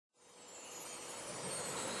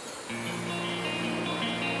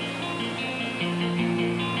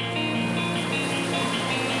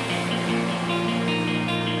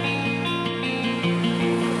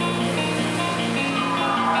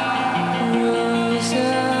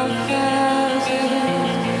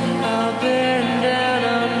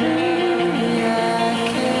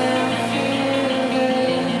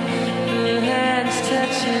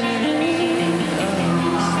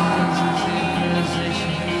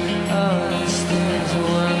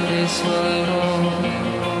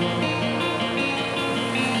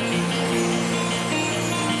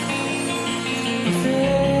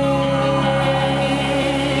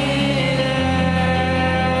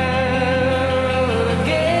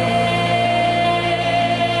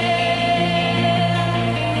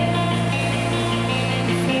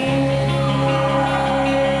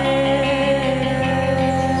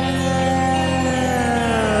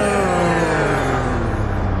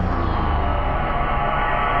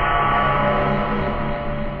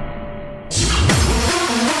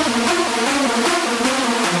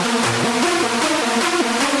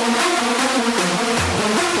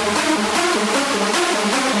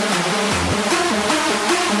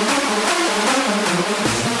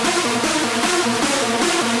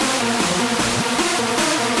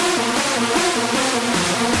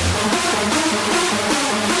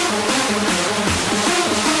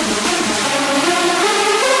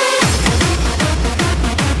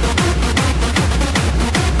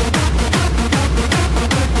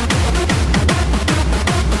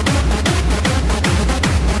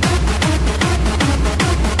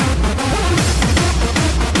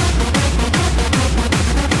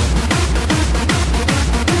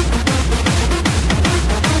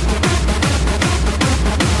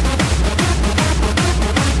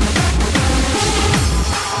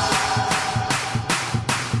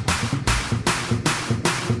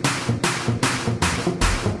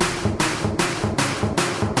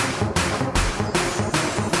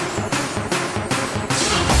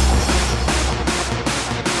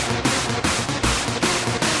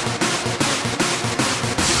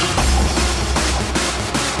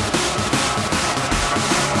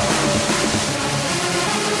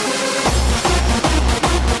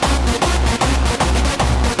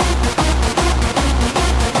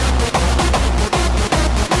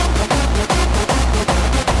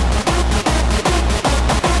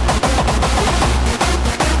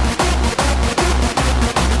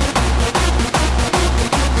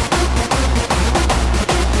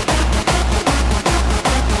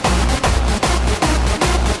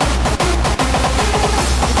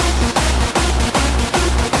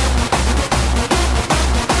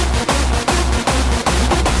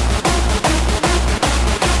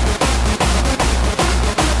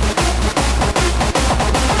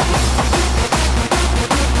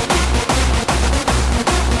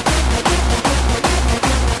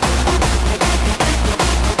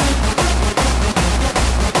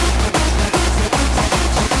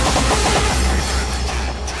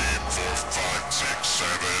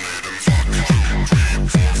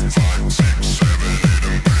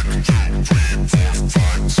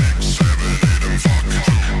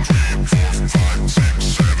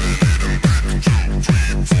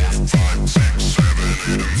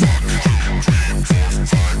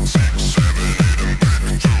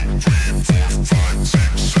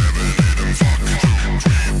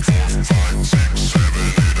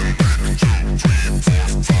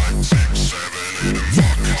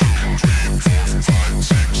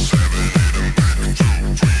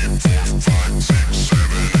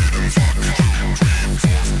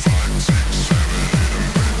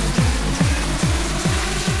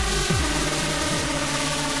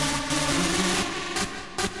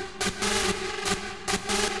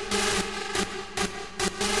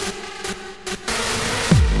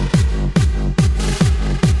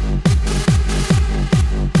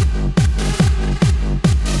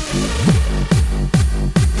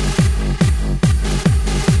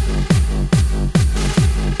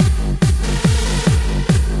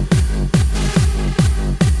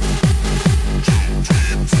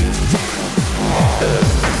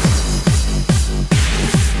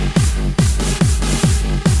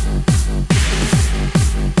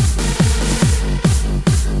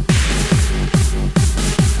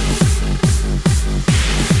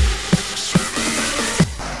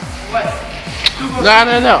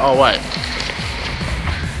No. Oh, wait.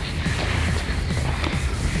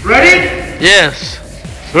 Ready? Yes.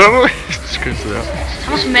 Screw it up.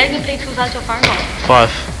 How much mega plates was out your farm? 5.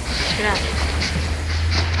 Screw that.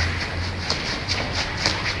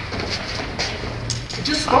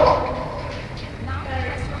 Just score.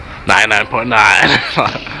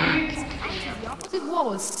 99.9.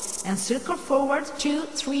 And circle forward 2,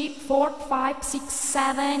 3, 4, 5, 6,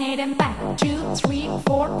 7, 8 and back 2, 3,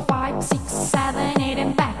 4, 5, 6, 7, 8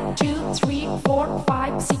 and back 2, 3, 4,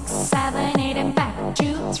 5, 6, 7, 8 and back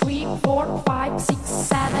 2, 3, 4, 5, 6,